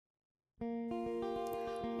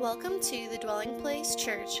Welcome to the Dwelling Place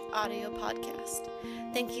Church audio podcast.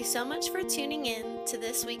 Thank you so much for tuning in to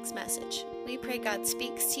this week's message. We pray God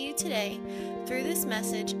speaks to you today through this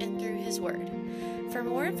message and through His Word. For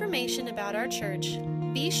more information about our church,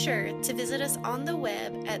 be sure to visit us on the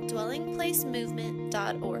web at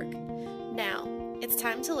dwellingplacemovement.org. Now, it's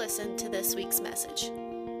time to listen to this week's message.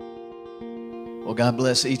 Well, God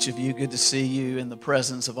bless each of you. Good to see you in the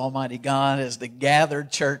presence of Almighty God as the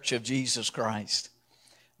gathered church of Jesus Christ.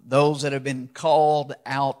 Those that have been called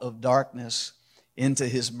out of darkness into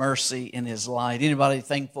His mercy and His light. Anybody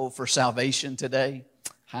thankful for salvation today?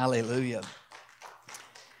 Hallelujah.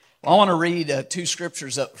 Well, I want to read two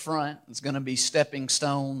scriptures up front. It's going to be stepping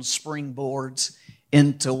stones, springboards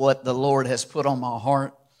into what the Lord has put on my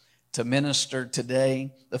heart to minister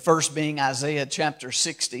today. The first being Isaiah chapter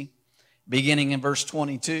 60, beginning in verse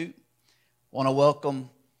 22. I want to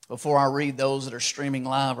welcome, before I read, those that are streaming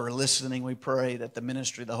live or listening. We pray that the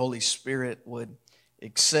ministry of the Holy Spirit would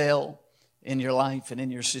excel in your life and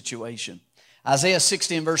in your situation. Isaiah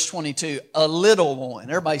 60 and verse 22, a little one,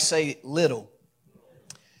 everybody say little,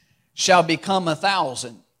 shall become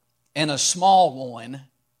 1,000, and a small one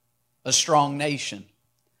a strong nation.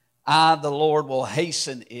 I, the Lord, will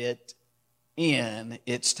hasten it in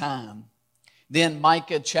its time. Then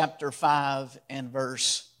Micah chapter 5 and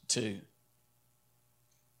verse 2.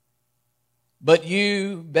 But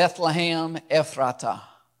you, Bethlehem Ephratah,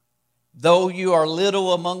 though you are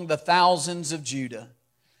little among the thousands of Judah,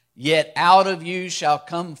 yet out of you shall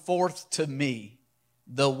come forth to me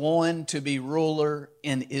the one to be ruler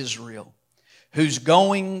in Israel, whose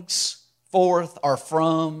goings forth are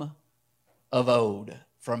from of old,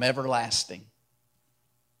 from everlasting.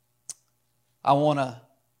 I want to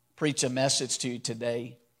preach a message to you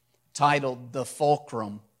today titled The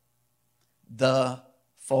Fulcrum. The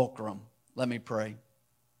Fulcrum. Let me pray.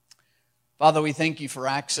 Father, we thank you for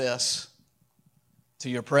access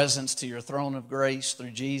to your presence, to your throne of grace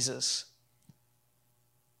through Jesus.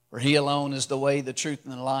 For He alone is the way, the truth,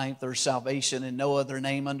 and the life. There's salvation in no other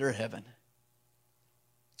name under heaven.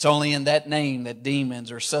 It's only in that name that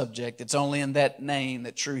demons are subject. It's only in that name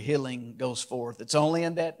that true healing goes forth. It's only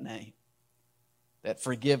in that name that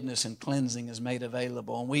forgiveness and cleansing is made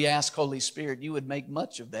available. And we ask, Holy Spirit, you would make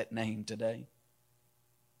much of that name today.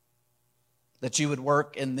 That you would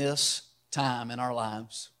work in this time in our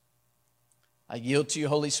lives. I yield to you,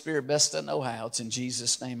 Holy Spirit, best I know how. It's in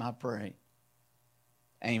Jesus' name I pray.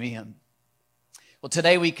 Amen. Well,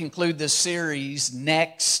 today we conclude this series,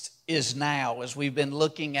 Next is Now, as we've been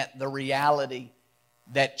looking at the reality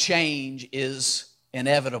that change is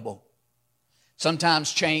inevitable.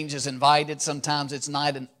 Sometimes change is invited, sometimes it's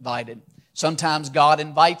not invited. Sometimes God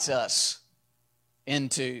invites us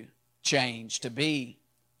into change, to be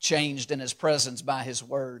changed in His presence by His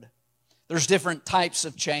Word. There's different types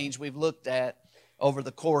of change we've looked at over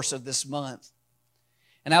the course of this month.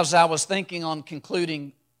 And as I was thinking on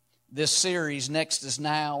concluding this series, Next is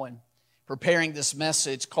Now, and preparing this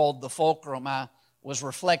message called The Fulcrum, I was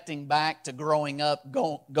reflecting back to growing up,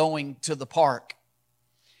 going to the park.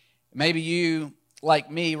 Maybe you, like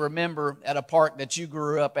me, remember at a park that you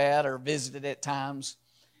grew up at or visited at times,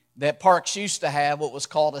 that parks used to have what was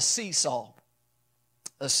called a seesaw.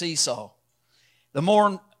 A seesaw. The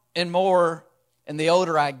more and more, and the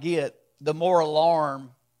older I get, the more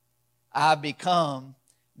alarmed I become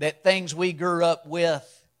that things we grew up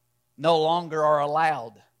with no longer are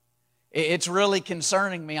allowed. It's really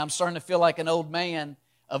concerning me. I'm starting to feel like an old man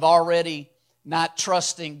of already not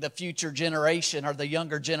trusting the future generation or the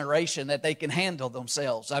younger generation that they can handle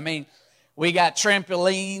themselves. I mean, we got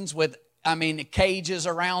trampolines with, cages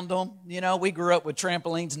around them. You know, we grew up with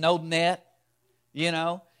trampolines, no net. You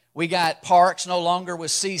know, we got parks no longer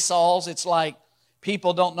with seesaws. It's like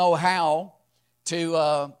people don't know how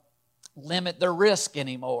to limit their risk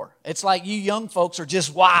anymore. It's like you young folks are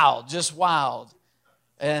just wild.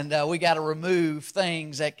 And we got to remove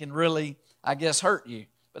things that can really, I guess, hurt you.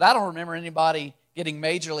 But I don't remember anybody getting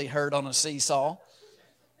majorly hurt on a seesaw.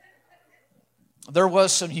 There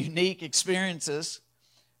was some unique experiences.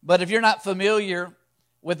 But if you're not familiar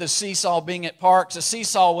with a seesaw being at parks, a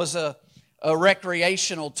seesaw was a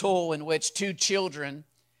recreational tool in which two children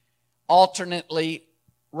alternately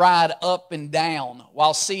ride up and down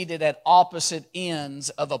while seated at opposite ends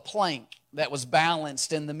of a plank that was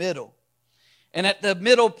balanced in the middle. And at the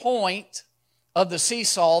middle point of the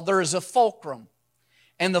seesaw, there is a fulcrum.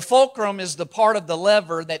 And the fulcrum is the part of the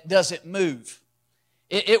lever that doesn't move.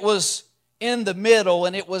 It was in the middle,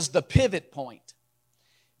 and it was the pivot point.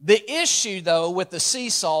 The issue, though, with the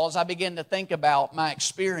seesaw, as I begin to think about my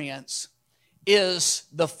experience, is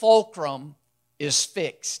the fulcrum is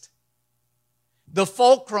fixed. the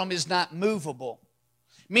fulcrum is not movable,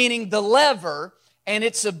 meaning the lever and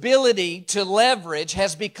its ability to leverage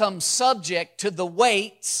has become subject to the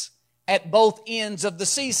weights at both ends of the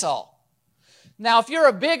seesaw. Now, if you're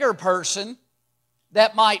a bigger person,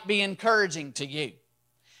 that might be encouraging to you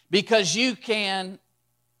because you can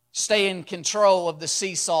stay in control of the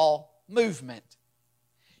seesaw movement.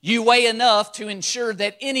 You weigh enough to ensure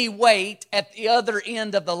that any weight at the other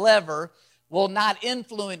end of the lever will not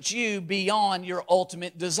influence you beyond your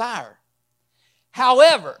ultimate desire.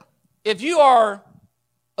 However, if you are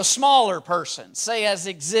a smaller person, say as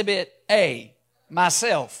Exhibit A,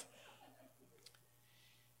 myself,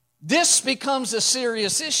 this becomes a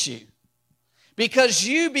serious issue because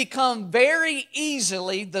you become very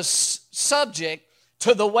easily the subject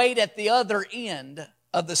to the weight at the other end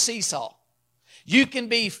of the seesaw. You can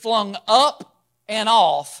be flung up and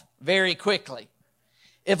off very quickly.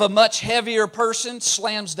 If a much heavier person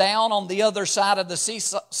slams down on the other side of the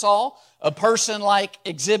seesaw, a person like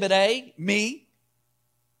Exhibit A, me,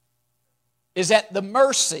 is at the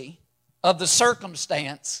mercy of the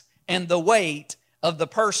circumstance and the weight of the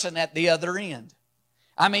person at the other end.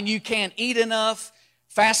 I mean, you can't eat enough,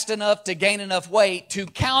 fast enough to gain enough weight to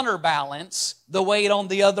counterbalance the weight on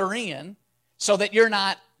the other end so that you're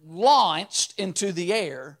not launched into the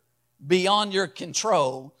air beyond your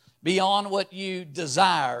control, beyond what you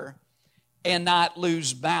desire, and not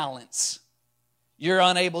lose balance. You're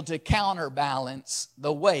unable to counterbalance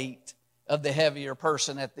the weight of the heavier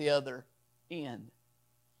person at the other end.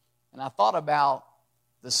 And I thought about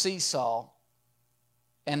the seesaw,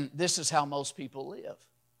 and this is how most people live.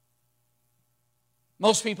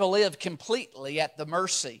 Most people live completely at the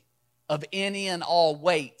mercy of any and all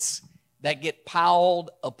weights that get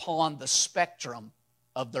piled upon the spectrum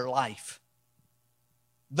of their life.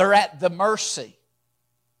 They're at the mercy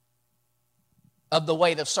of the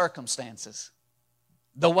weight of circumstances,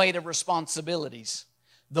 the weight of responsibilities,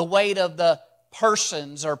 the weight of the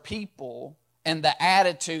persons or people and the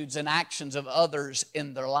attitudes and actions of others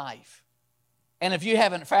in their life. And if you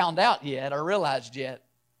haven't found out yet or realized yet,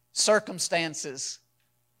 circumstances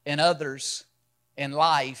and others in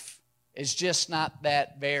life is just not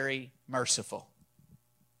that very merciful.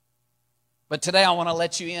 But today I want to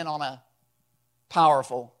let you in on a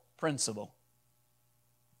powerful principle.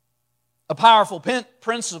 A powerful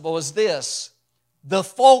principle is this: the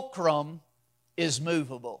fulcrum is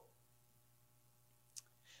movable.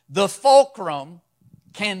 The fulcrum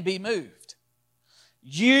can be moved.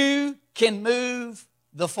 You can move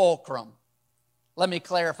the fulcrum. Let me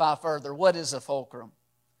clarify further. What is a fulcrum?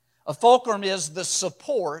 A fulcrum is the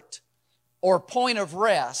support or point of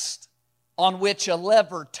rest on which a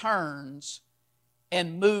lever turns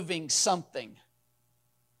and moving something.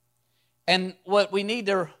 And what we need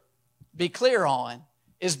to be clear on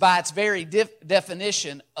is by its very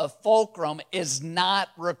definition, a fulcrum is not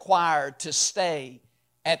required to stay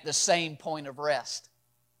at the same point of rest.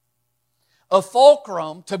 A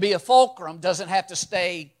fulcrum, to be a fulcrum, doesn't have to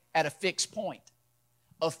stay at a fixed point.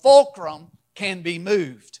 A fulcrum can be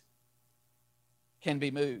moved. Can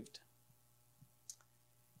be moved.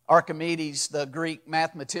 Archimedes, the Greek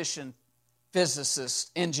mathematician,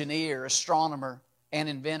 physicist, engineer, astronomer, and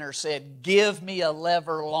inventor, said, "Give me a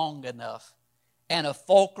lever long enough and a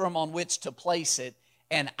fulcrum on which to place it,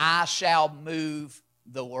 and I shall move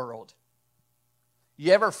the world."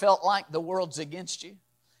 You ever felt like the world's against you?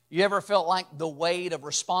 You ever felt like the weight of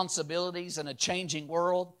responsibilities in a changing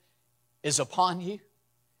world is upon you?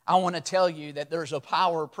 I want to tell you that there's a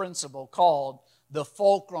power principle called the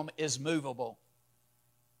fulcrum is movable.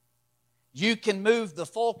 You can move the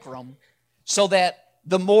fulcrum so that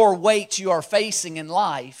the more weight you are facing in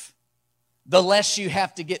life, the less you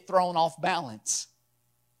have to get thrown off balance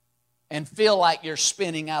and feel like you're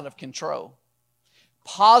spinning out of control.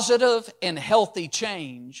 Positive and healthy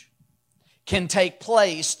change can take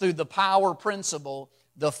place through the power principle,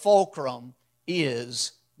 the fulcrum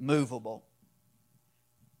is movable.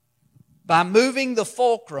 By moving the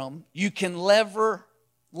fulcrum, you can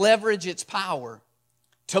leverage its power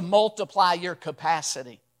to multiply your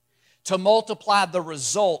capacity, to multiply the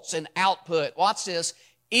results and output. Watch this,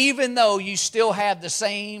 even though you still have the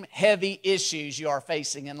same heavy issues you are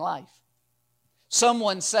facing in life.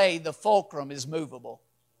 Someone say the fulcrum is movable.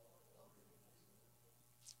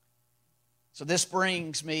 So this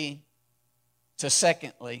brings me to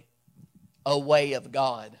secondly, a way of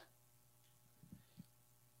God.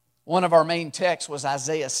 One of our main texts was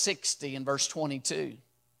Isaiah 60 and verse 22.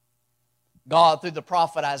 God, through the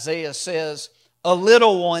prophet Isaiah, says, "A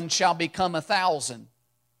little one shall become 1,000,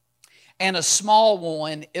 and a small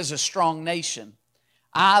one is a strong nation.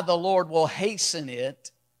 I, the Lord, will hasten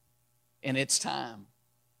it in its time.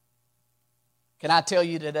 Can I tell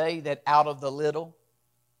you today that out of the little,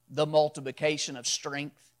 the multiplication of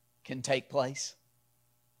strength can take place?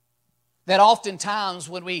 That oftentimes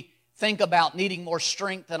when we think about needing more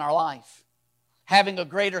strength in our life, having a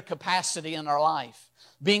greater capacity in our life,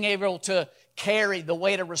 being able to carry the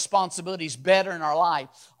weight of responsibilities better in our life,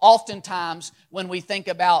 oftentimes when we think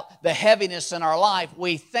about the heaviness in our life,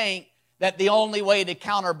 we think that the only way to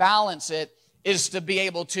counterbalance it is to be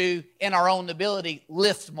able to, in our own ability,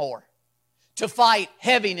 lift more. To fight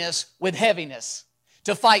heaviness with heaviness.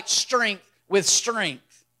 To fight strength with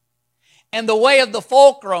strength. And the way of the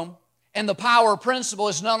fulcrum and the power principle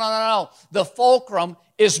is no. The fulcrum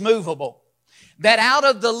is movable. That out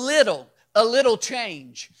of the little, a little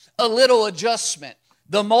change, a little adjustment,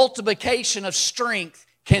 the multiplication of strength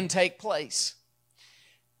can take place.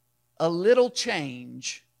 A little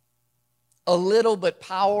change, a little but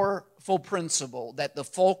powerful principle that the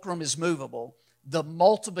fulcrum is movable, the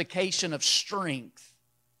multiplication of strength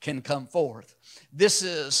can come forth. This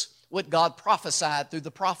is what God prophesied through the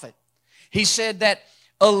prophet. He said that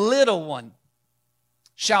a little one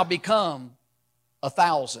shall become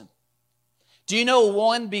 1,000. Do you know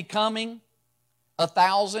one becoming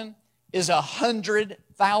 1,000 is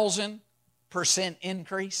 100,000%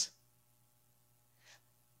 increase?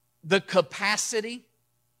 The capacity,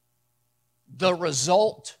 the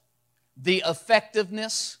result, the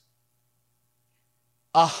effectiveness,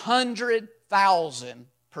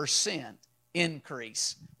 100,000%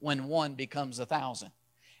 increase when one becomes 1,000.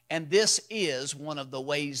 And this is one of the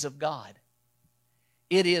ways of God.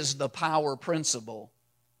 It is the power principle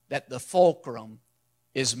that the fulcrum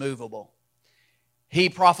is movable. He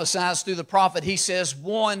prophesies through the prophet. He says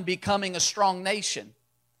one becoming a strong nation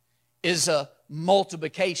is a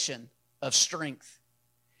multiplication of strength.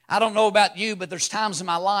 I don't know about you, but there's times in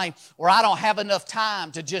my life where I don't have enough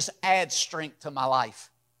time to just add strength to my life.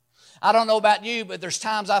 I don't know about you, but there's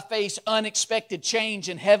times I face unexpected change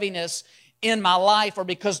and heaviness in my life, or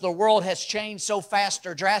because the world has changed so fast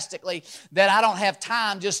or drastically that I don't have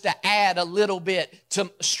time just to add a little bit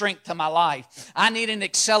to strength to my life. I need an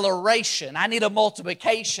acceleration. I need a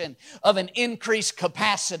multiplication of an increased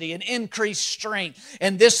capacity, an increased strength.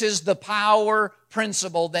 And this is the power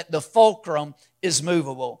principle that the fulcrum is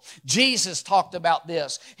movable. Jesus talked about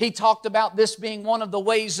this. He talked about this being one of the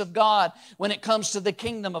ways of God when it comes to the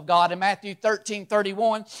kingdom of God. In Matthew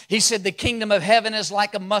 13:31, he said, the kingdom of heaven is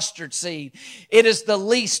like a mustard seed. It is the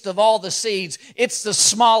least of all the seeds. It's the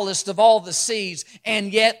smallest of all the seeds.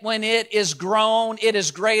 And yet when it is grown, it is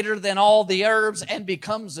greater than all the herbs and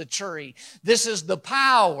becomes a tree. This is the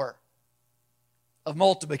power of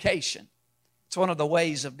multiplication. It's one of the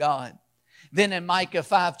ways of God. Then in Micah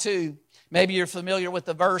 5:2, maybe you're familiar with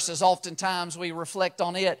the verse, as oftentimes we reflect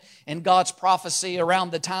on it in God's prophecy around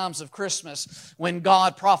the times of Christmas, when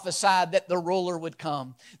God prophesied that the ruler would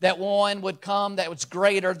come, that one would come that was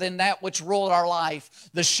greater than that which ruled our life,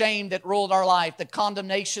 the shame that ruled our life, the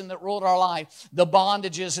condemnation that ruled our life, the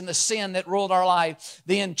bondages and the sin that ruled our life,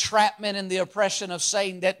 the entrapment and the oppression of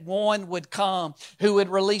Satan, that one would come who would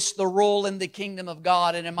release the rule in the kingdom of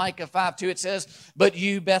God. And in Micah 5:2 it says, but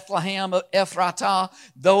you, Bethlehem Ephratah,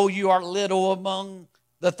 though you are little among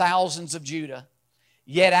the thousands of Judah,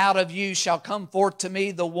 yet out of you shall come forth to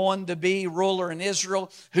me the one to be ruler in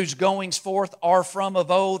Israel, whose goings forth are from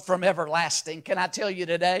of old, from everlasting. Can I tell you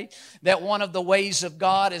today that one of the ways of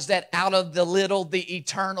God is that out of the little, the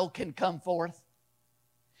eternal can come forth?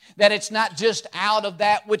 That it's not just out of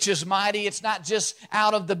that which is mighty. It's not just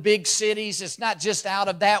out of the big cities. It's not just out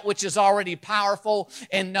of that which is already powerful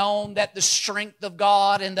and known, that the strength of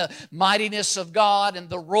God and the mightiness of God and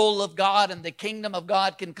the rule of God and the kingdom of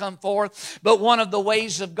God can come forth. But one of the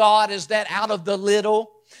ways of God is that out of the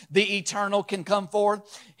little, the eternal can come forth.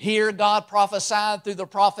 Here God prophesied through the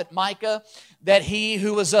prophet Micah that he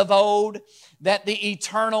who was of old, that the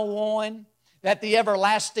eternal one, that the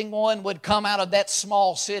everlasting one would come out of that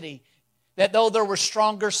small city. That though there were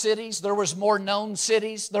stronger cities, there was more known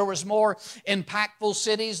cities, there was more impactful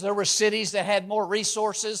cities, there were cities that had more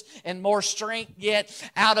resources and more strength, yet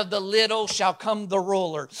out of the little shall come the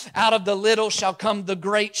ruler. Out of the little shall come the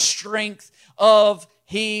great strength of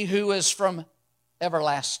he who is from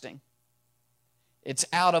everlasting. It's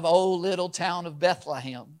out of old little town of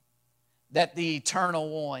Bethlehem that the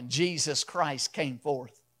eternal one, Jesus Christ, came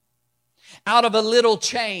forth. Out of a little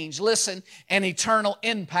change, listen, an eternal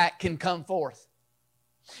impact can come forth.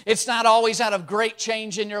 It's not always out of great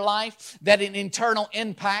change in your life that an internal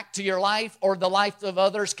impact to your life or the life of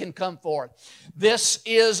others can come forth. This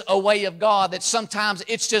is a way of God that sometimes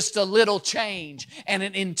it's just a little change and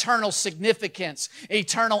an internal significance,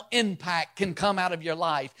 eternal impact can come out of your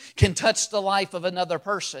life, can touch the life of another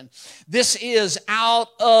person. This is out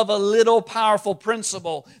of a little powerful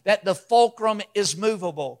principle that the fulcrum is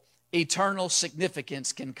movable. Eternal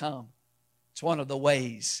significance can come. It's one of the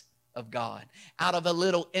ways of God. Out of a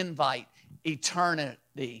little invite,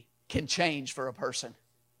 eternity can change for a person.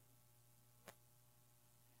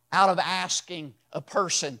 Out of asking a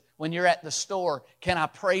person when you're at the store, can I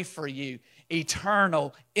pray for you?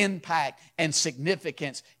 Eternal impact and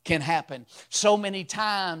significance can happen. So many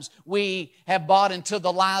times we have bought into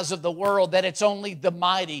the lies of the world that it's only the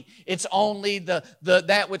mighty, it's only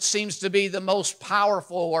that which seems to be the most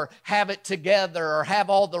powerful or have it together or have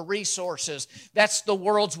all the resources. That's the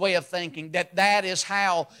world's way of thinking, that is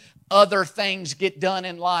how other things get done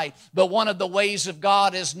in life. But one of the ways of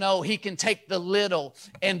God is no, He can take the little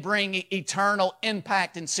and bring eternal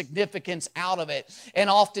impact and significance out of it. And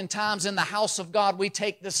oftentimes in the house of God, we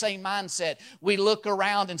take the same mindset. We look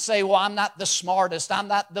around and say, well, I'm not the smartest. I'm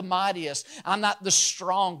not the mightiest. I'm not the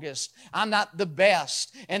strongest. I'm not the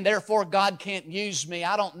best. And therefore, God can't use me.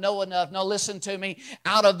 I don't know enough. No, listen to me.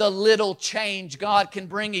 Out of the little change, God can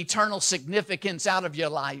bring eternal significance out of your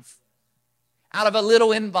life. Out of a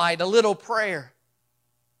little invite, a little prayer,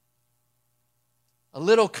 a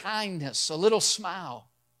little kindness, a little smile,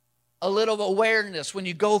 a little awareness when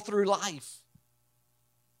you go through life,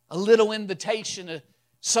 a little invitation to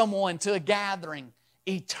someone to a gathering,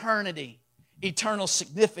 eternity, eternal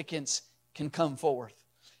significance can come forth.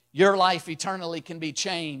 Your life eternally can be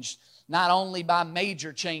changed, not only by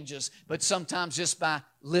major changes, but sometimes just by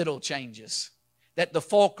little changes. That the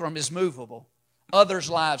fulcrum is movable. Others'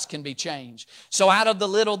 lives can be changed. So out of the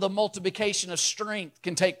little, the multiplication of strength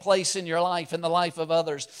can take place in your life and the life of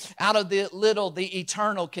others. Out of the little, the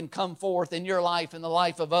eternal can come forth in your life and the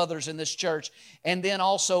life of others in this church. And then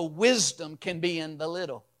also wisdom can be in the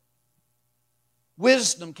little.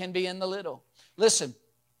 Wisdom can be in the little. Listen,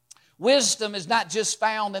 wisdom is not just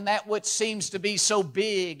found in that which seems to be so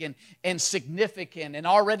big and significant and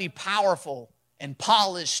already powerful and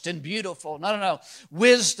polished and beautiful. No.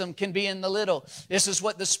 Wisdom can be in the little. This is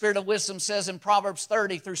what the Spirit of wisdom says in Proverbs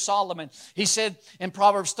 30 through Solomon. He said in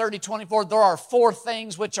Proverbs 30:24, there are 4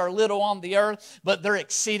 things which are little on the earth, but they're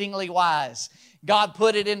exceedingly wise. God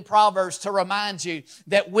put it in Proverbs to remind you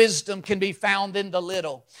that wisdom can be found in the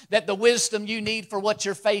little. That the wisdom you need for what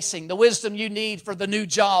you're facing, the wisdom you need for the new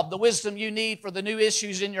job, the wisdom you need for the new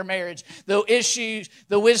issues in your marriage, the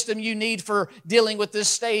wisdom you need for dealing with this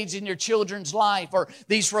stage in your children's life or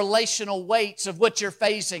these relational weights of what you're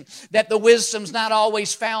facing, that the wisdom's not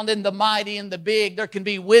always found in the mighty and the big. There can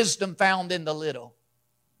be wisdom found in the little.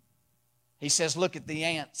 He says, look at the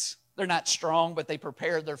ants. They're not strong, but they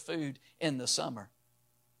prepare their food in the summer.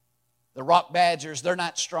 The rock badgers, they're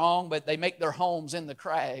not strong, but they make their homes in the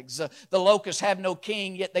crags. The locusts have no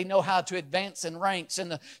king, yet they know how to advance in ranks. And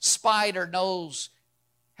the spider knows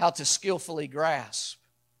how to skillfully grasp.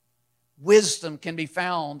 Wisdom can be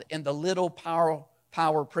found in the little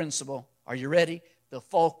power principle. Are you ready? The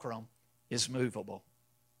fulcrum is movable.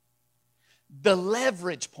 The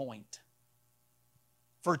leverage point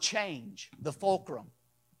for change, the fulcrum,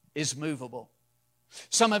 is movable.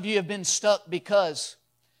 Some of you have been stuck because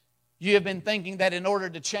you have been thinking that in order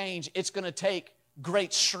to change, it's going to take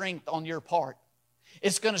great strength on your part.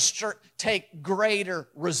 It's going to take greater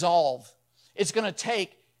resolve. It's going to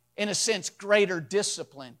take, in a sense, greater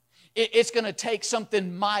discipline. It's going to take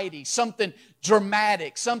something mighty, something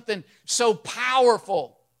dramatic, something so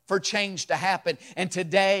powerful for change to happen. And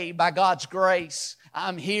today, by God's grace,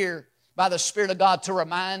 I'm here by the Spirit of God to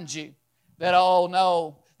remind you that, oh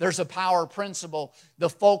no, there's a power principle. The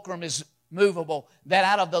fulcrum is movable. That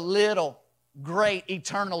out of the little, great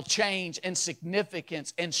eternal change and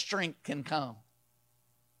significance and strength can come.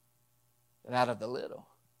 That out of the little,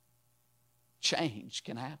 change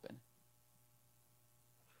can happen.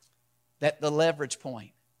 That the leverage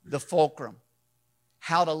point, the fulcrum,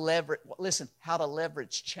 how to leverage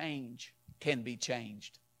change can be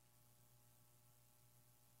changed.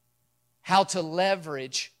 How to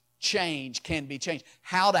leverage change can be changed.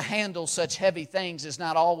 How to handle such heavy things is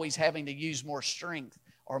not always having to use more strength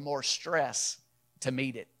or more stress to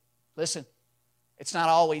meet it. Listen, it's not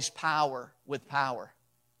always power with power.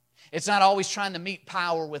 It's not always trying to meet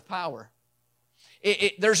power with power.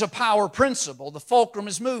 There's a power principle. The fulcrum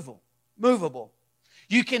is movable.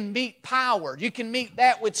 You can meet power. You can meet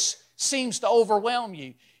that which seems to overwhelm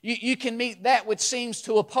you. You can meet that which seems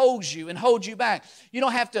to oppose you and hold you back. You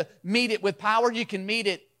don't have to meet it with power. You can meet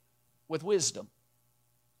it with wisdom.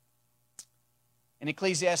 In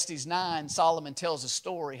Ecclesiastes 9, Solomon tells a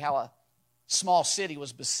story how a small city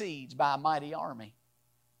was besieged by a mighty army.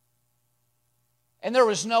 And there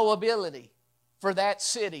was no ability for that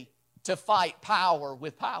city to fight power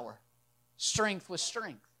with power, strength with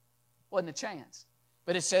strength. Wasn't a chance.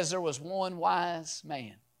 But it says there was one wise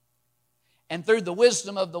man. And through the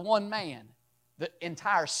wisdom of the one man, the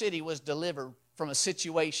entire city was delivered from a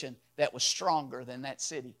situation that was stronger than that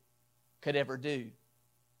city could ever do,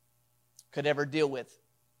 could ever deal with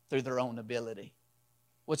through their own ability.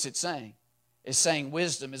 What's it saying? It's saying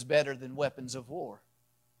wisdom is better than weapons of war.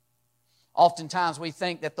 Oftentimes we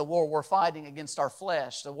think that the war we're fighting against our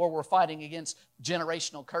flesh, the war we're fighting against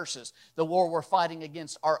generational curses, the war we're fighting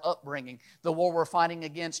against our upbringing, the war we're fighting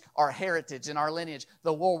against our heritage and our lineage,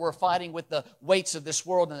 the war we're fighting with the weights of this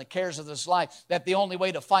world and the cares of this life, that the only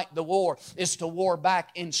way to fight the war is to war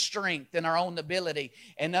back in strength and our own ability.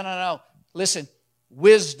 And no. Listen,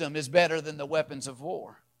 wisdom is better than the weapons of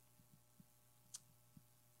war.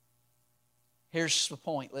 Here's the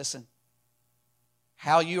point, listen.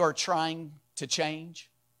 How you are trying to change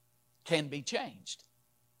can be changed.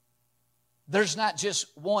 There's not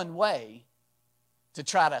just one way to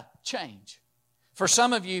try to change. For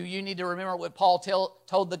some of you, you need to remember what Paul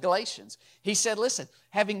told the Galatians. He said, listen,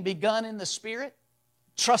 having begun in the Spirit,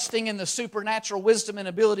 trusting in the supernatural wisdom and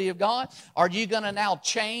ability of God, are you going to now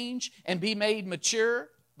change and be made mature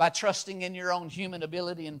by trusting in your own human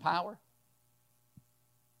ability and power?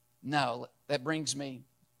 No, that brings me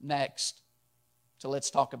next. So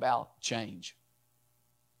let's talk about change.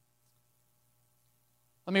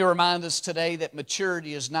 Let me remind us today that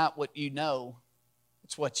maturity is not what you know,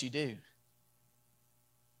 it's what you do.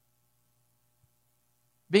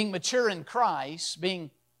 Being mature in Christ,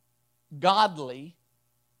 being godly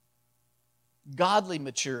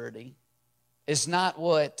maturity is not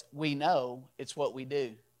what we know, it's what we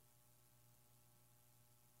do.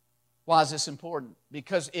 Why is this important?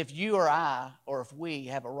 Because if you or I, or if we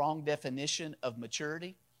have a wrong definition of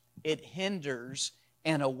maturity, it hinders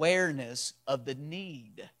an awareness of the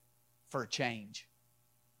need for change.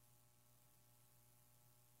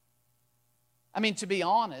 I mean, to be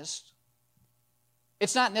honest,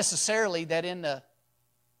 it's not necessarily that in the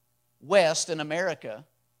West, in America,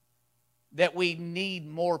 that we need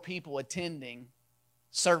more people attending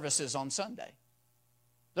services on Sunday.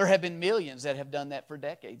 There have been millions that have done that for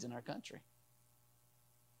decades in our country.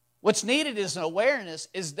 What's needed is an awareness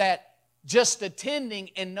is that just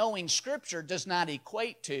attending and knowing Scripture does not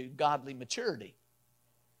equate to godly maturity.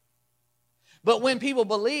 But when people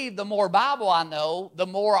believe the more Bible I know, the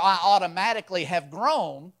more I automatically have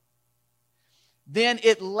grown, then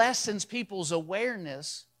it lessens people's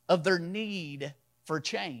awareness of their need for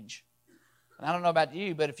change. And I don't know about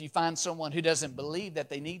you, but if you find someone who doesn't believe that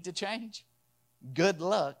they need to change, good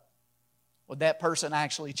luck with that person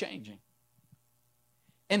actually changing.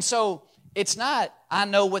 And so it's not, I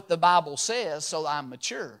know what the Bible says, so I'm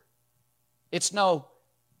mature. It's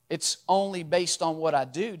only based on what I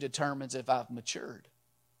do determines if I've matured.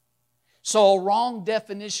 So a wrong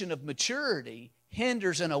definition of maturity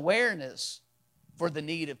hinders an awareness for the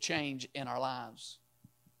need of change in our lives.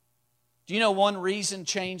 Do you know one reason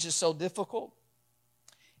change is so difficult?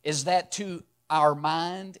 Is that to our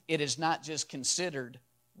mind, it is not just considered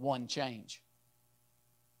one change.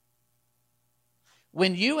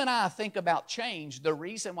 When you and I think about change, the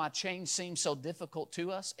reason why change seems so difficult to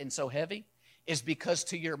us and so heavy is because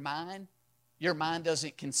to your mind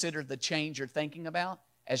doesn't consider the change you're thinking about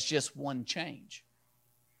as just one change.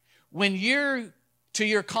 When to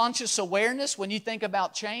your conscious awareness, when you think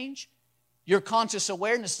about change, your conscious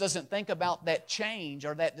awareness doesn't think about that change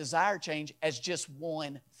or that desired change as just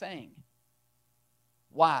one thing.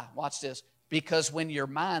 Why? Watch this. Because when your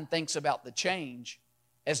mind thinks about the change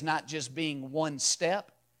as not just being one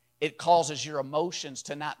step, it causes your emotions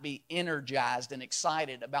to not be energized and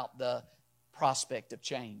excited about the prospect of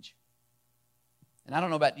change. And I don't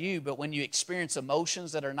know about you, but when you experience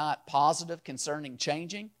emotions that are not positive concerning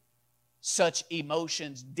changing, such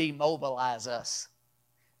emotions demobilize us.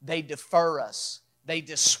 They defer us. They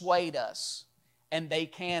dissuade us. And they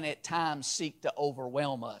can at times seek to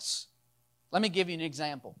overwhelm us. Let me give you an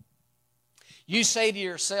example. You say to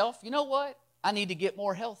yourself, you know what? I need to get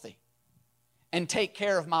more healthy and take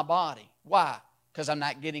care of my body. Why? Because I'm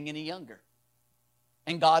not getting any younger.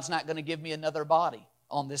 And God's not going to give me another body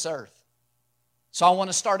on this earth. So I want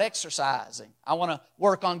to start exercising. I want to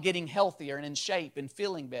work on getting healthier and in shape and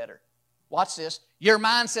feeling better. Watch this. Your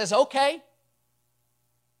mind says, okay,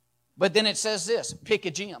 But then it says this, pick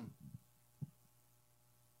a gym.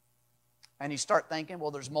 And you start thinking, well,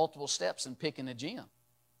 there's multiple steps in picking a gym.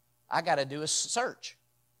 I got to do a search.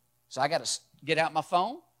 So I got to get out my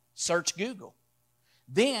phone, search Google.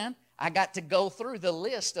 Then I got to go through the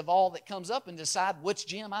list of all that comes up and decide which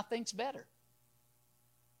gym I think's better.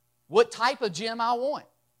 What type of gym I want.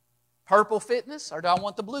 Purple Fitness, or do I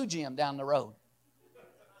want the blue gym down the road?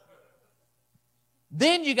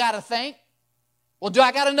 Then you got to think, well, do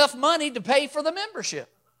I got enough money to pay for the membership?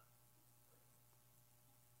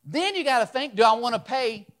 Then you got to think, do I want to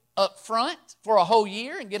pay up front for a whole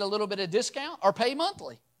year and get a little bit of discount, or pay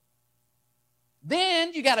monthly?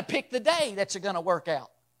 Then you got to pick the day that you're going to work out.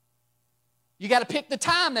 You got to pick the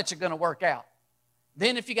time that you're going to work out.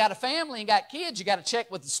 Then if you got a family and got kids, you got to check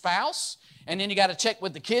with the spouse, and then you got to check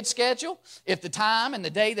with the kids' schedule if the time and the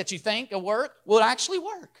day that you think will work will actually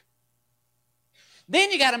work.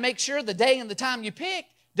 Then you got to make sure the day and the time you pick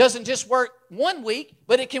doesn't just work one week,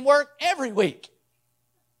 but it can work every week.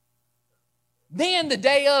 Then the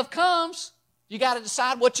day of comes, you got to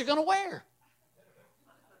decide what you're going to wear.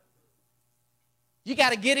 You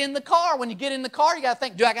got to get in the car. When you get in the car, you got to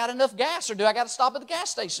think, do I got enough gas, or do I got to stop at the gas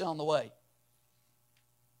station on the way?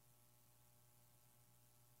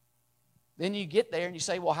 Then you get there and you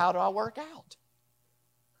say, well, how do I work out?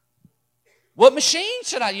 What machine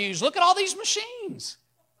should I use? Look at all these machines.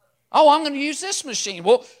 Oh, I'm going to use this machine.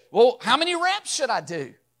 Well, how many reps should I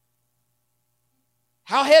do?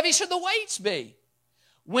 How heavy should the weights be?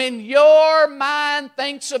 When your mind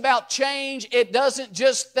thinks about change, it doesn't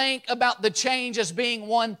just think about the change as being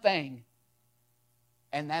one thing.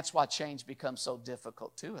 And that's why change becomes so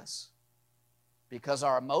difficult to us. Because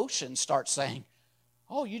our emotions start saying,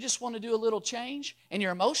 oh, you just want to do a little change? And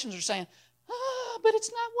your emotions are saying, but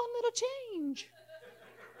it's not one little change.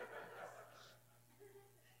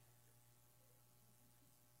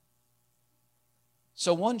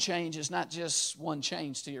 So one change is not just one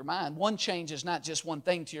change to your mind. One change is not just one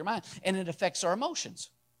thing to your mind. And it affects our emotions.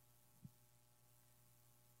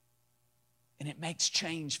 And it makes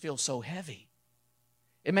change feel so heavy.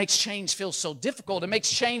 It makes change feel so difficult. It makes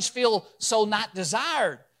change feel so not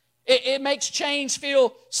desired. It makes change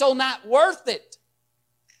feel so not worth it.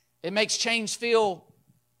 It makes change feel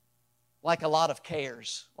like a lot of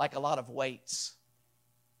cares, like a lot of weights,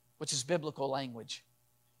 which is biblical language.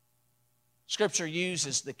 Scripture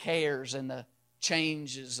uses the cares and the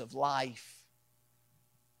changes of life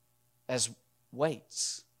as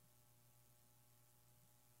weights.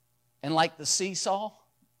 And like the seesaw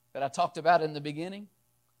that I talked about in the beginning,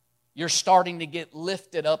 you're starting to get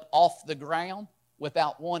lifted up off the ground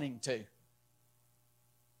without wanting to.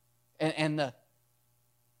 And the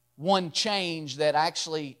one change that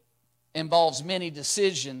actually involves many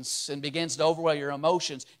decisions and begins to overweigh your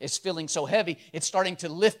emotions is feeling so heavy, it's starting to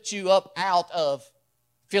lift you up out of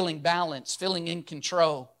feeling balanced, feeling in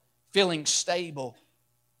control, feeling stable,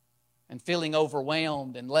 and feeling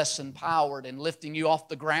overwhelmed and less empowered, and lifting you off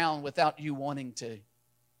the ground without you wanting to.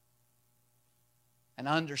 And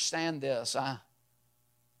I understand this. I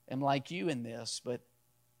am like you in this, but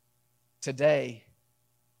today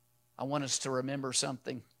I want us to remember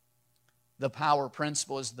something. The power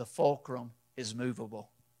principle is the fulcrum is movable.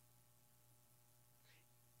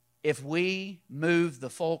 If we move the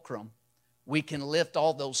fulcrum, we can lift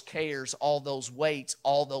all those cares, all those weights,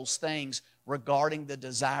 all those things regarding the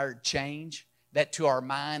desired change that to our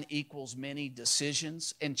mind equals many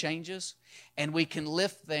decisions and changes. And we can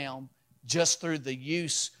lift them just through the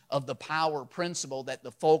use of the power principle that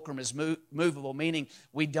the fulcrum is movable, meaning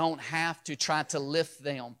we don't have to try to lift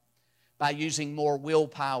them by using more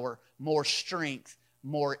willpower, more strength,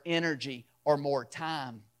 more energy, or more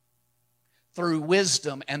time. Through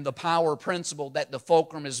wisdom and the power principle that the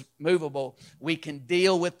fulcrum is movable, we can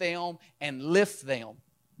deal with them and lift them,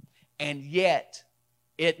 and yet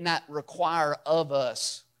it not require of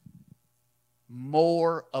us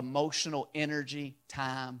more emotional energy,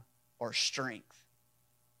 time, or strength,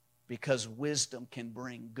 because wisdom can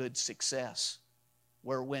bring good success,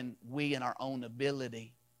 where when we in our own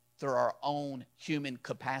ability, through our own human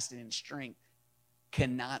capacity and strength,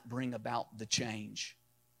 cannot bring about the change.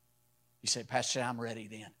 You say, Pastor, I'm ready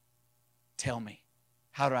then. Tell me,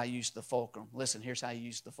 how do I use the fulcrum? Listen, here's how you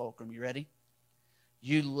use the fulcrum. You ready?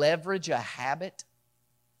 You leverage a habit,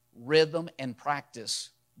 rhythm, and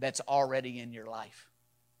practice that's already in your life.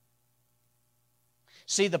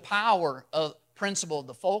 See, the power of principle of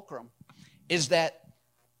the fulcrum is that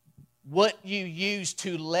what you use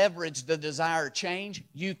to leverage the desired change,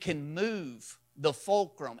 you can move the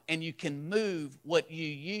fulcrum, and you can move what you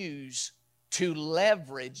use to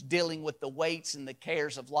leverage dealing with the weights and the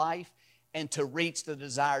cares of life, and to reach the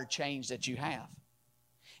desired change that you have.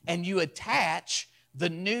 And you attach the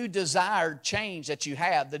new desired change that you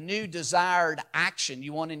have, the new desired action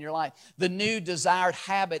you want in your life, the new desired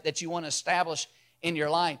habit that you want to establish in your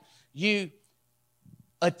life. You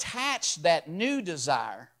attach that new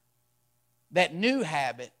desire, that new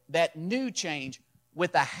habit, that new change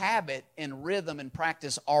with a habit and rhythm and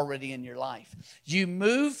practice already in your life. You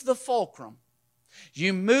move the fulcrum,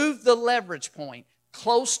 you move the leverage point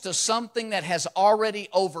close to something that has already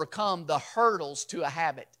overcome the hurdles to a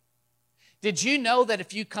habit. Did you know that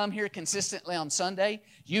if you come here consistently on Sunday,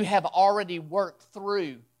 you have already worked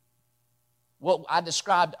through what I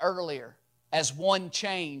described earlier as one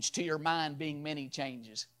change to your mind being many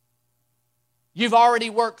changes? You've already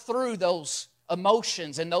worked through those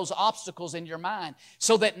emotions and those obstacles in your mind,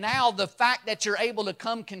 so that now the fact that you're able to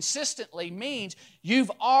come consistently means you've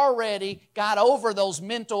already got over those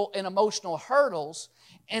mental and emotional hurdles,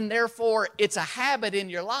 and therefore it's a habit in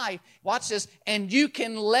your life. Watch this. And you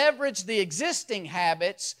can leverage the existing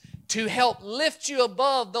habits to help lift you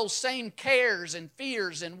above those same cares and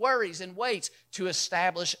fears and worries and weights to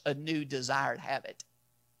establish a new desired habit.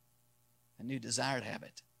 A new desired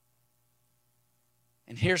habit.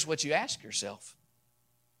 And here's what you ask yourself.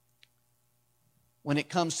 When it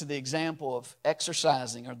comes to the example of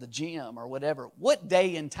exercising or the gym or whatever, what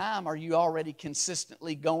day and time are you already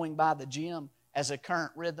consistently going by the gym as a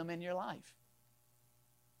current rhythm in your life?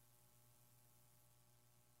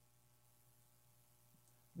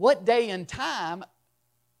 What day and time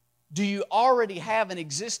do you already have an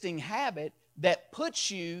existing habit that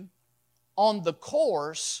puts you on the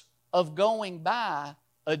course of going by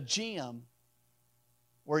a gym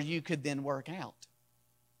where you could then work out?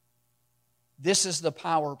 This is the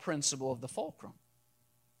power principle of the fulcrum.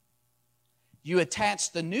 You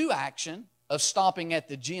attach the new action of stopping at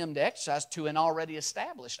the gym to exercise to an already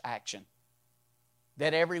established action.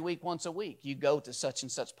 That every week, once a week, you go to such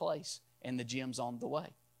and such place and the gym's on the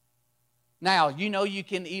way. Now, you know you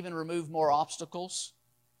can even remove more obstacles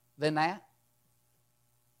than that.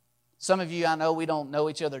 Some of you, I know we don't know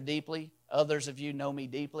each other deeply. Others of you know me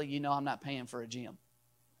deeply. You know I'm not paying for a gym.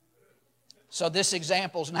 So this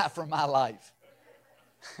example is not from my life.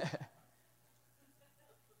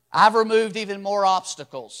 I've removed even more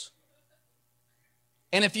obstacles.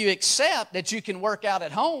 And if you accept that you can work out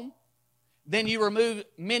at home, then you remove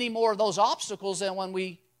many more of those obstacles than when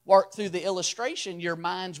we work through the illustration, your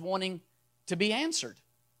mind's wanting to be answered.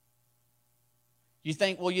 You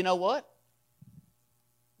think, well, you know what?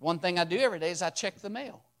 One thing I do every day is I check the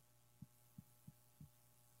mail.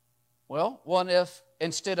 Well, what if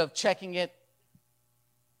instead of checking it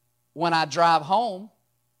when I drive home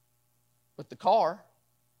with the car,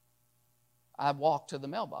 I walk to the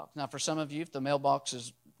mailbox? Now, for some of you, if the mailbox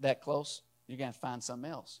is that close, you're going to have to find something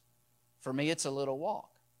else. For me, it's a little walk.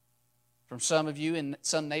 For some of you in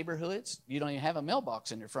some neighborhoods, you don't even have a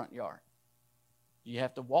mailbox in your front yard. You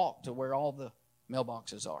have to walk to where all the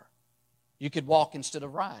mailboxes are. You could walk instead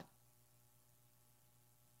of ride.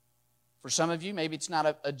 For some of you, maybe it's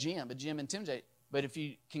not a gym intimidates, but if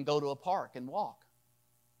you can go to a park and walk,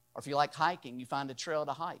 or if you like hiking, you find a trail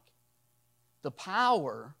to hike. The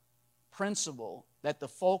power principle that the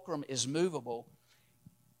fulcrum is movable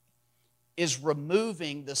is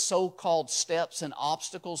removing the so-called steps and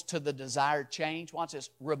obstacles to the desired change. Watch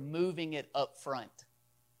this, removing it up front.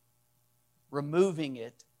 Removing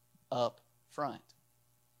it up front.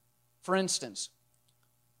 For instance,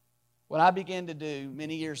 what I began to do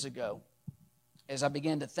many years ago is I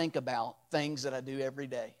began to think about things that I do every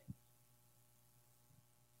day.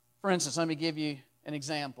 For instance, let me give you an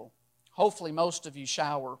example. Hopefully most of you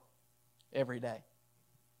shower every day.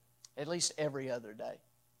 At least every other day.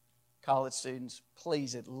 College students,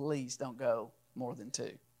 please at least don't go more than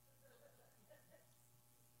 2.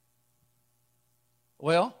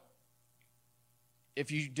 Well, if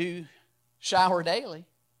you do shower daily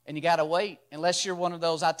and you got to wait, unless you're one of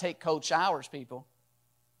those I take cold showers people,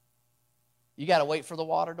 you got to wait for the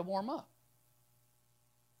water to warm up.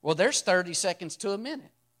 Well, there's 30 seconds to a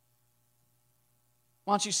minute.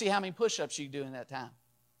 Why don't you see how many push-ups you do in that time?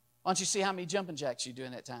 Why don't you see how many jumping jacks you do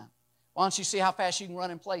in that time? Why don't you see how fast you can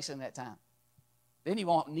run in place in that time? Then you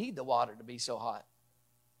won't need the water to be so hot.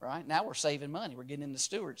 Right? Now we're saving money. We're getting into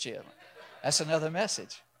stewardship. That's another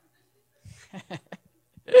message.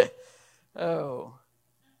 Oh.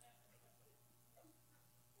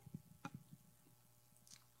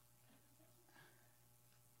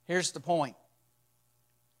 Here's the point.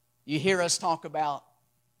 You hear us talk about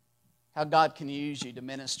how God can use you to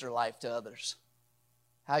minister life to others.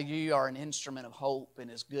 How you are an instrument of hope and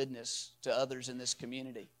His goodness to others in this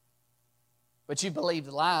community. But you believe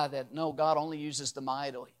the lie that, no, God only uses the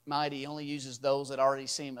mighty. He only uses those that already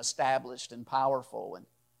seem established and powerful and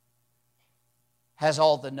has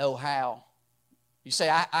all the know-how. You say,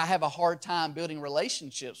 I have a hard time building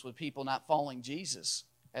relationships with people not following Jesus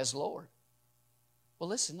as Lord. Well,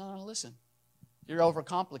 listen, listen. You're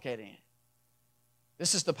overcomplicating it.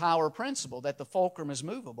 This is the power principle, that the fulcrum is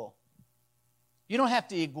movable. You don't have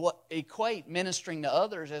to equate ministering to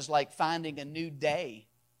others as like finding a new day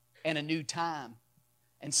and a new time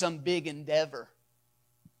and some big endeavor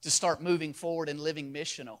to start moving forward and living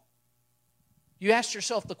missional. You ask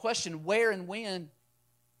yourself the question, where and when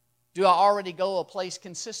do I already go a place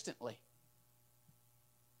consistently?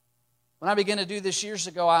 When I began to do this years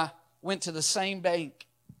ago, I went to the same bank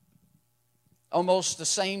almost the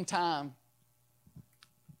same time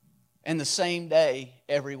and the same day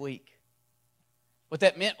every week. What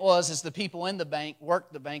that meant was the people in the bank,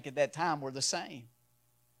 worked the bank at that time, were the same.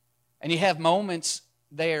 And you have moments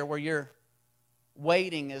there where you're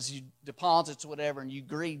waiting as you deposits whatever and you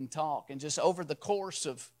greet and talk. And just over the course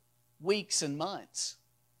of weeks and months,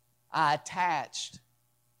 I attached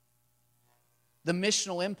the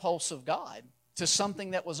missional impulse of God to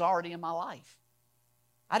something that was already in my life.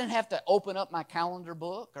 I didn't have to open up my calendar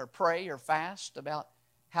book or pray or fast about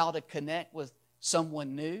how to connect with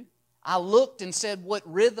someone new. I looked and said, what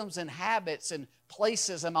rhythms and habits and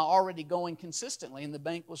places am I already going consistently? And the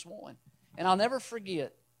bank was one. And I'll never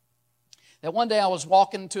forget that one day I was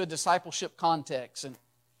walking into a discipleship context, and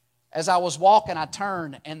as I was walking, I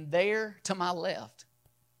turned, and there to my left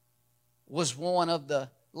was one of the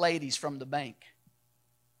ladies from the bank,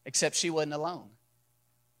 except she wasn't alone.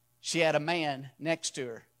 She had a man next to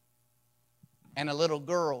her and a little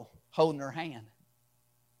girl holding her hand.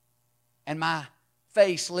 And my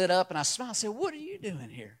face lit up and I smiled. I said, what are you doing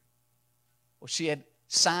here? Well, she had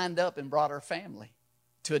signed up and brought her family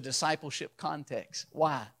to a discipleship context.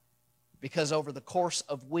 Why? Because over the course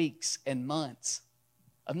of weeks and months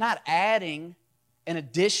of not adding an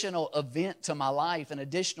additional event to my life, an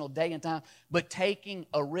additional day and time, but taking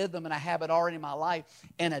a rhythm and a habit already in my life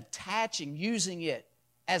and attaching, using it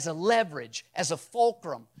as a leverage, as a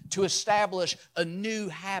fulcrum to establish a new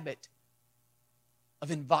habit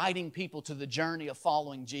of inviting people to the journey of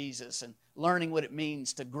following Jesus and learning what it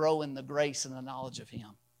means to grow in the grace and the knowledge of Him.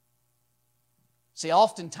 See,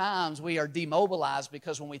 oftentimes we are demobilized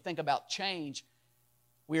because when we think about change,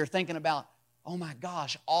 we are thinking about, oh my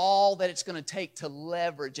gosh, all that it's going to take to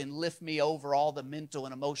leverage and lift me over all the mental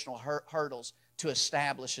and emotional hurdles to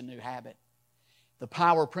establish a new habit. The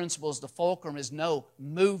power principle is the fulcrum is no,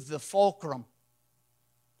 move the fulcrum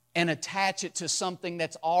and attach it to something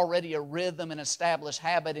that's already a rhythm and established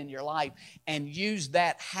habit in your life, and use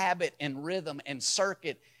that habit and rhythm and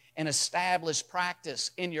circuit and established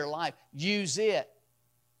practice in your life. Use it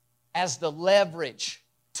as the leverage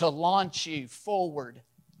to launch you forward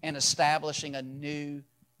and establishing a new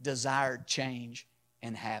desired change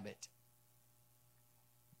and habit.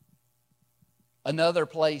 Another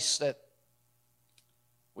place that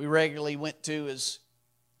we regularly went to as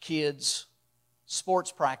kids,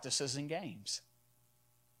 sports practices and games.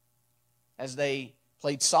 As they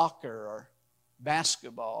played soccer or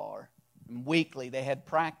basketball, or weekly they had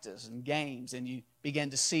practice and games, and you began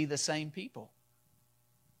to see the same people.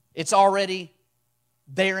 It's already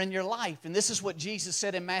there in your life. And this is what Jesus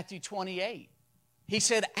said in Matthew 28. He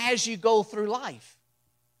said, as you go through life,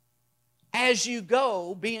 as you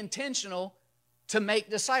go, be intentional to make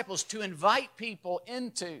disciples, to invite people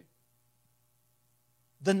into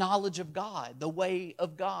the knowledge of God, the way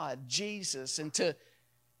of God, Jesus, and to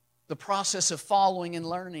the process of following and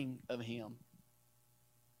learning of Him.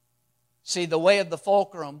 See, the way of the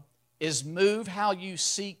fulcrum is move how you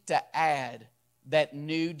seek to add that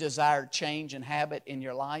new desired change and habit in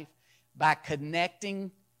your life by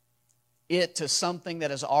connecting it to something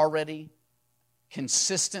that is already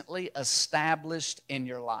consistently established in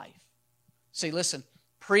your life. See, listen,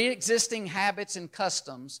 pre-existing habits and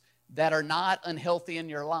customs that are not unhealthy in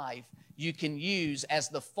your life, you can use as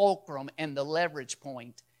the fulcrum and the leverage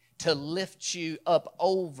point to lift you up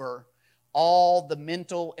over all the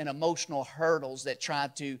mental and emotional hurdles that try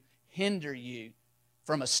to hinder you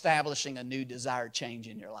from establishing a new desired change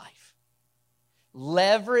in your life.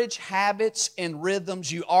 Leverage habits and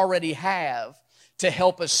rhythms you already have to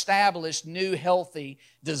help establish new, healthy,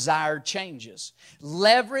 desired changes.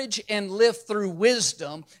 Leverage and lift through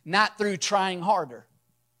wisdom, not through trying harder.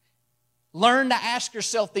 Learn to ask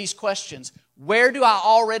yourself these questions. Where do I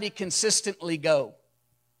already consistently go?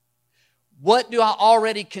 What do I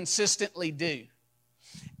already consistently do?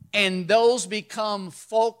 And those become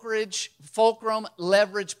fulcrum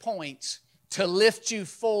leverage points to lift you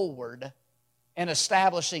forward and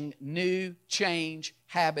establishing new change,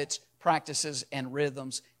 habits, practices, and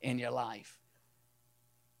rhythms in your life.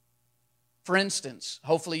 For instance,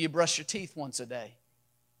 hopefully you brush your teeth once a day.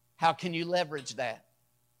 How can you leverage that?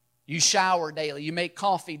 You shower daily. You make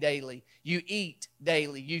coffee daily. You eat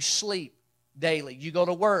daily. You sleep daily. You go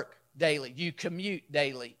to work daily. You commute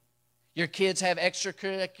daily. Your kids have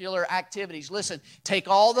extracurricular activities. Listen, take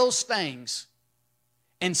all those things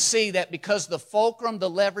and see that because the fulcrum, the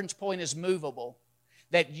leverage point is movable,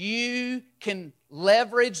 that you can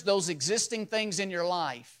leverage those existing things in your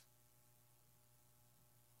life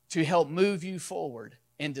to help move you forward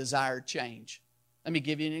in desired change. Let me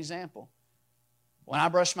give you an example. When I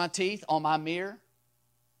brush my teeth, on my mirror,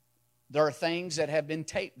 there are things that have been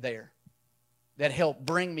taped there that help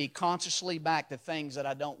bring me consciously back to things that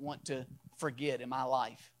I don't want to forget in my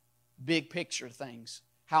life. Big picture things,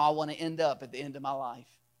 how I want to end up at the end of my life.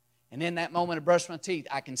 And in that moment of brushing my teeth,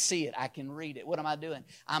 I can see it, I can read it. What am I doing?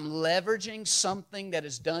 I'm leveraging something that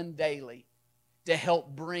is done daily to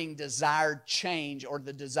help bring desired change or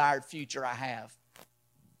the desired future I have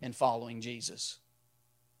in following Jesus.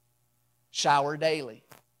 Shower daily.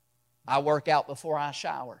 I work out before I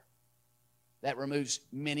shower. That removes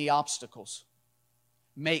many obstacles.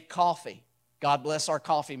 Make coffee. God bless our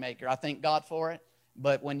coffee maker. I thank God for it.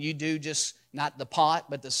 But when you do just not the pot,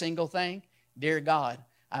 but the single thing, dear God,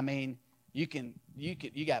 I mean, you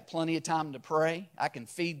got plenty of time to pray. I can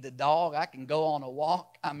feed the dog. I can go on a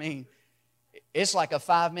walk. I mean, it's like a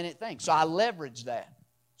 5-minute thing. So I leverage that.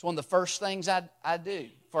 It's one of the first things I do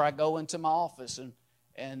before I go into my office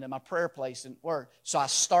and my prayer place and work. So I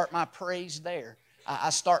start my praise there. I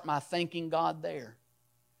start my thanking God there.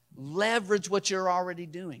 Leverage what you're already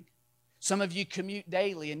doing. Some of you commute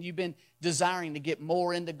daily and you've been desiring to get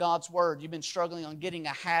more into God's Word. You've been struggling on getting a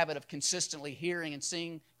habit of consistently hearing and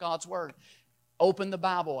seeing God's Word. Open the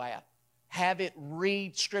Bible app. Have it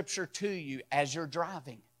read Scripture to you as you're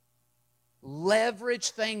driving.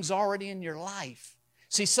 Leverage things already in your life.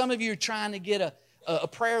 See, some of you are trying to get a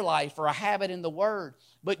prayer life or a habit in the Word,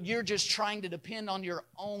 but you're just trying to depend on your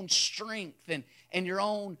own strength and your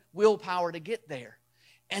own willpower to get there.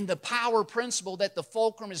 And the power principle that the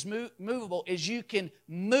fulcrum is movable is you can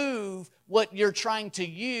move what you're trying to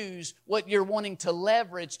use, what you're wanting to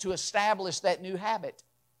leverage to establish that new habit.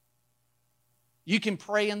 You can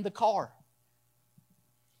pray in the car.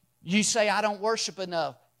 You say, I don't worship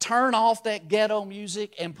enough. Turn off that ghetto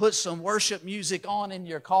music and put some worship music on in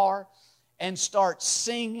your car and start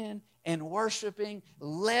singing and worshiping.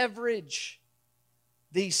 Leverage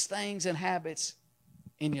these things and habits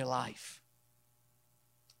in your life.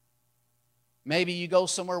 Maybe you go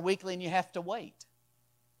somewhere weekly and you have to wait.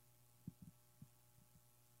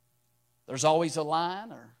 There's always a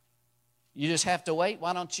line, or you just have to wait.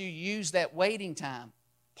 Why don't you use that waiting time?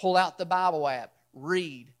 Pull out the Bible app,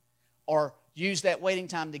 read, or use that waiting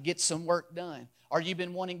time to get some work done. Or you've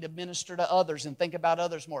been wanting to minister to others and think about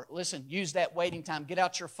others more. Listen, use that waiting time. Get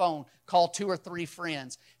out your phone. Call 2 or 3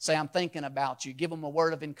 friends. Say, I'm thinking about you. Give them a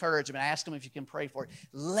word of encouragement. Ask them if you can pray for it.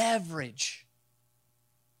 Leverage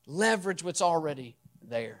what's already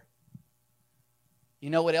there. You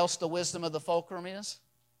know what else the wisdom of the fulcrum is?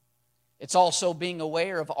 It's also being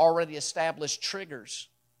aware of already established triggers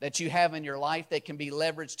that you have in your life that can be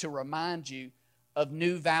leveraged to remind you of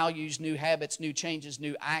new values, new habits, new changes,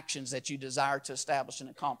 new actions that you desire to establish and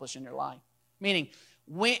accomplish in your life. Meaning,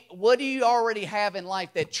 what do you already have in life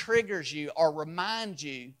that triggers you or reminds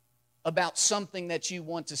you about something that you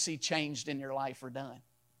want to see changed in your life or done?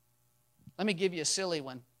 Let me give you a silly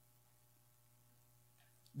one.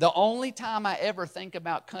 The only time I ever think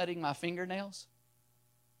about cutting my fingernails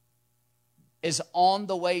is on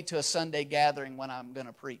the way to a Sunday gathering when I'm going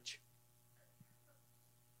to preach.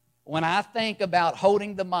 When I think about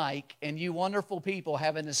holding the mic and you wonderful people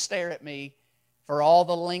having to stare at me for all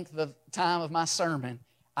the length of time of my sermon,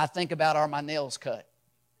 I think about, are my nails cut?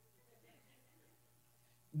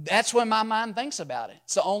 That's when my mind thinks about it.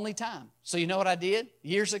 It's the only time. So you know what I did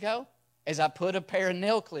years ago? Is I put a pair of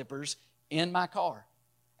nail clippers in my car.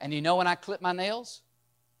 And you know when I clip my nails?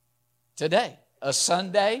 Today, a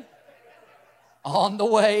Sunday on the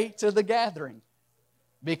way to the gathering.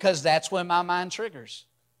 Because that's when my mind triggers.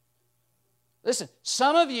 Listen,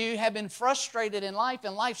 some of you have been frustrated in life,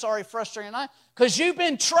 and life's already frustrating in life, because you've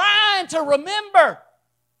been trying to remember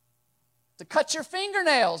to cut your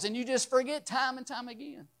fingernails, and you just forget time and time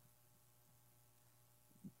again.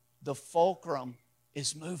 The fulcrum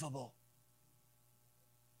is movable.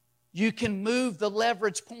 You can move the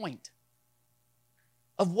leverage point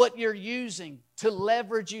of what you're using to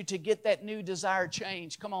leverage you to get that new desired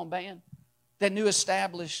change. Come on, band. That new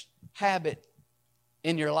established habit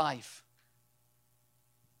in your life.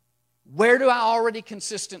 Where do I already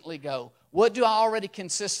consistently go? What do I already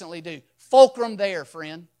consistently do? Fulcrum there,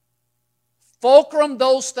 friend. Fulcrum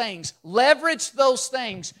those things. Leverage those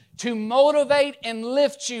things to motivate and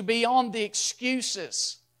lift you beyond the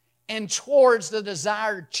excuses and towards the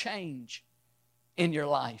desired change in your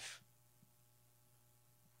life.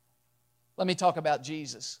 Let me talk about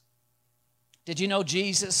Jesus. Did you know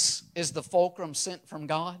Jesus is the fulcrum sent from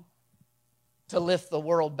God to lift the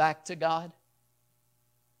world back to God?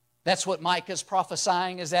 That's what Micah's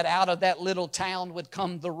prophesying, is that out of that little town would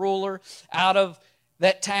come the ruler. Out of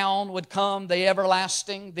that town would come the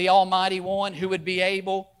everlasting, the Almighty One, who would be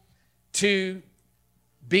able to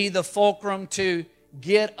be the fulcrum to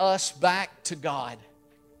get us back to God.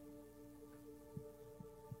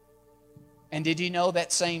 And did you know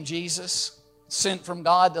that same Jesus, sent from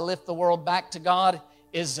God to lift the world back to God,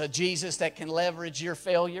 is a Jesus that can leverage your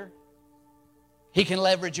failure? He can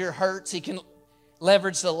leverage your hurts. He can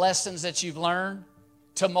leverage the lessons that you've learned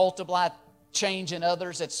to multiply change in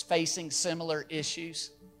others that's facing similar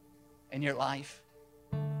issues in your life.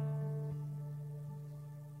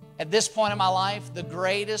 At this point in my life, the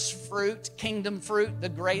greatest fruit, kingdom fruit, the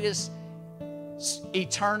greatest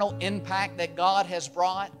eternal impact that God has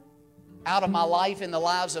brought out of my life and the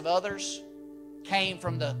lives of others came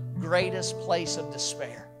from the greatest place of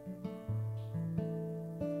despair.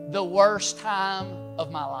 The worst time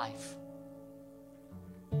of my life.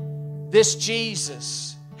 This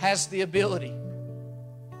Jesus has the ability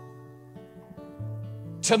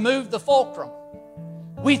to move the fulcrum.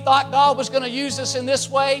 We thought God was going to use us in this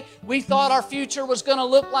way. We thought our future was going to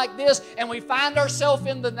look like this, and we find ourselves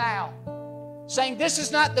in the now, saying, this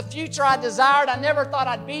is not the future I desired. I never thought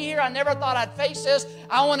I'd be here. I never thought I'd face this.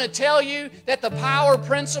 I want to tell you that the power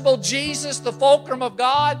principle, Jesus, the fulcrum of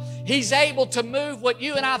God, He's able to move what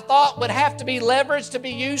you and I thought would have to be leveraged to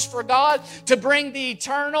be used for God, to bring the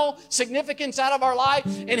eternal significance out of our life.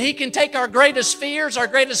 And He can take our greatest fears, our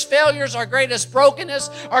greatest failures, our greatest brokenness,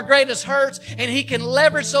 our greatest hurts, and He can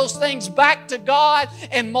leverage those things back to God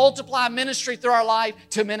and multiply ministry through our life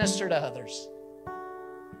to minister to others.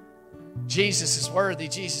 Jesus is worthy.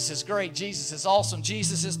 Jesus is great. Jesus is awesome.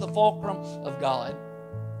 Jesus is the fulcrum of God.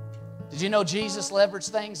 Did you know Jesus leveraged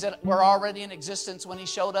things that were already in existence when He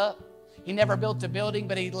showed up? He never built a building,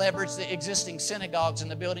 but He leveraged the existing synagogues and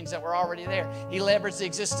the buildings that were already there. He leveraged the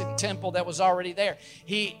existing temple that was already there.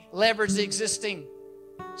 He leveraged the existing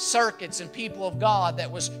circuits and people of God that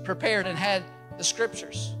was prepared and had the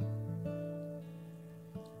Scriptures.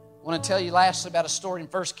 I want to tell you lastly about a story in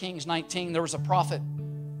 1 Kings 19. There was a prophet,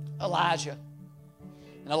 Elijah.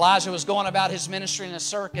 And Elijah was going about his ministry in a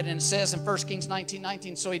circuit, and it says in 1 Kings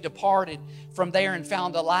 19:19, so he departed from there and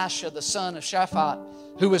found Elisha, the son of Shaphat,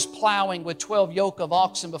 who was plowing with 12 yoke of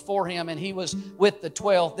oxen before him, and he was with the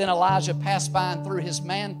 12th. Then Elijah passed by and threw his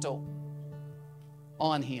mantle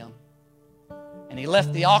on him. And he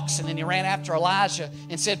left the oxen and he ran after Elijah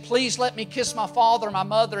and said, please let me kiss my father and my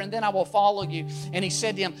mother, and then I will follow you. And he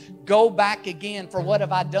said to him, go back again, for what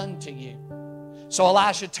have I done to you? So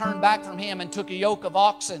Elisha turned back from him and took a yoke of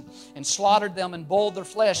oxen and slaughtered them and boiled their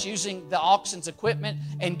flesh using the oxen's equipment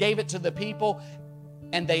and gave it to the people.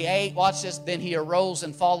 And they ate. Watch this. Then he arose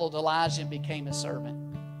and followed Elijah and became his servant.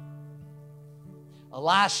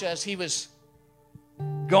 Elisha, as he was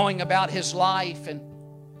going about his life and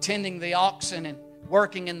tending the oxen and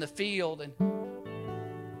working in the field, and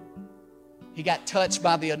he got touched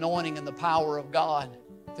by the anointing and the power of God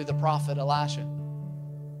through the prophet Elisha.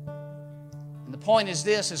 And the point is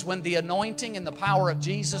this, is when the anointing and the power of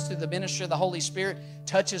Jesus through the ministry of the Holy Spirit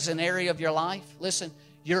touches an area of your life, listen,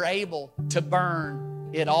 you're able to burn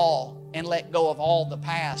it all and let go of all the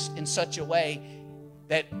past in such a way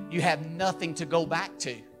that you have nothing to go back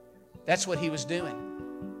to. That's what he was doing.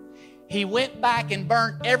 He went back and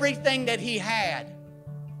burned everything that he had,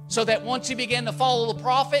 so that once he began to follow the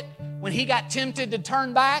prophet, when he got tempted to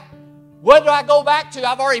turn back, what do I go back to?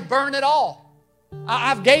 I've already burned it all.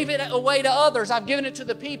 I've gave it away to others. I've given it to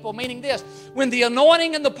the people. Meaning this, when the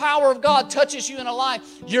anointing and the power of God touches you in a life,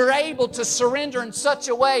 you're able to surrender in such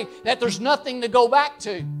a way that there's nothing to go back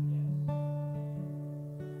to.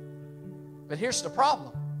 But here's the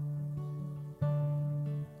problem.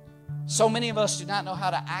 So many of us do not know how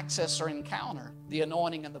to access or encounter the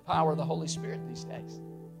anointing and the power of the Holy Spirit these days.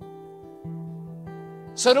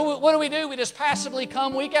 So what do? We just passively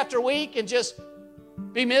come week after week and just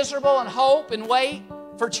be miserable and hope and wait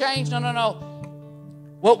for change? No.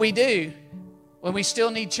 What we do when we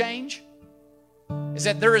still need change is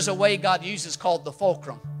that there is a way God uses called the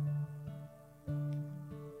fulcrum.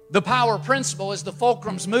 The power principle is the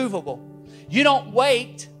fulcrum's movable. You don't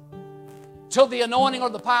wait till the anointing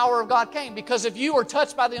or the power of God came. Because if you were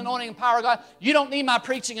touched by the anointing and power of God, you don't need my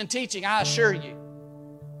preaching and teaching, I assure you.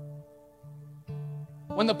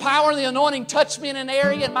 When the power and the anointing touched me in an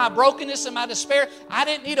area, in my brokenness and my despair, I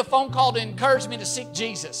didn't need a phone call to encourage me to seek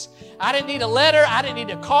Jesus. I didn't need a letter. I didn't need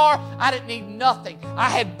a car. I didn't need nothing. I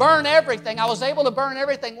had burned everything. I was able to burn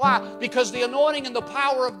everything. Why? Because the anointing and the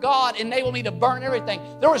power of God enabled me to burn everything.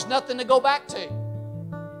 There was nothing to go back to.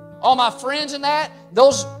 All my friends and that,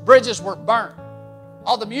 those bridges were burnt.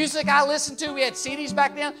 All the music I listened to, we had CDs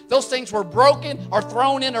back then, those things were broken or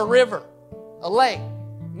thrown in a river, a lake.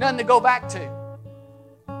 Nothing to go back to.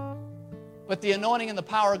 But the anointing and the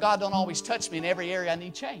power of God don't always touch me in every area I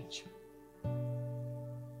need change.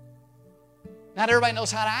 Not everybody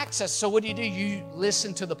knows how to access. So what do? You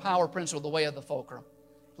listen to the power principle, the way of the fulcrum.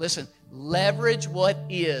 Listen, leverage what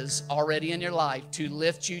is already in your life to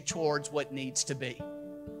lift you towards what needs to be.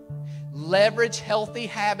 Leverage healthy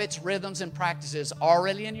habits, rhythms, and practices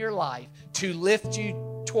already in your life to lift you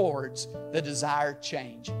towards the desired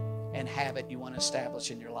change and habit you want to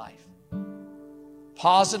establish in your life.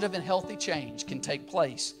 Positive and healthy change can take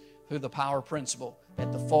place through the power principle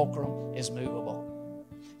that the fulcrum is movable.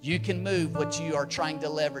 You can move what you are trying to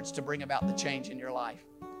leverage to bring about the change in your life.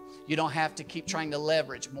 You don't have to keep trying to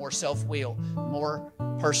leverage more self-will, more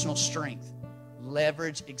personal strength.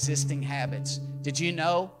 Leverage existing habits. Did you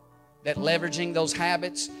know that leveraging those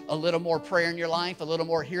habits, a little more prayer in your life, a little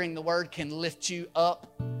more hearing the word can lift you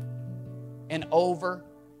up and over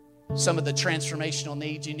some of the transformational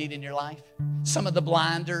needs you need in your life? Some of the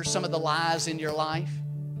blinders, some of the lies in your life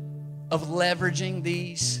of leveraging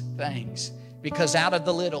these things. Because out of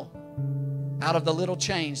the little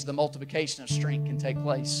change, the multiplication of strength can take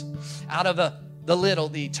place. Out of the little,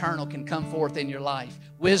 the eternal can come forth in your life.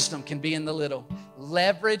 Wisdom can be in the little.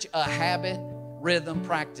 Leverage a habit, rhythm,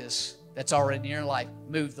 practice that's already in your life.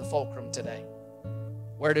 Move the fulcrum today.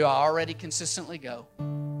 Where do I already consistently go?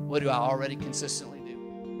 What do I already consistently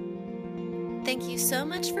do? Thank you so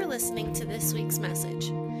much for listening to this week's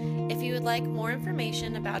message. If you would like more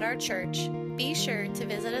information about our church, be sure to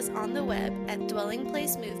visit us on the web at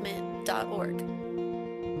dwellingplacemovement.org.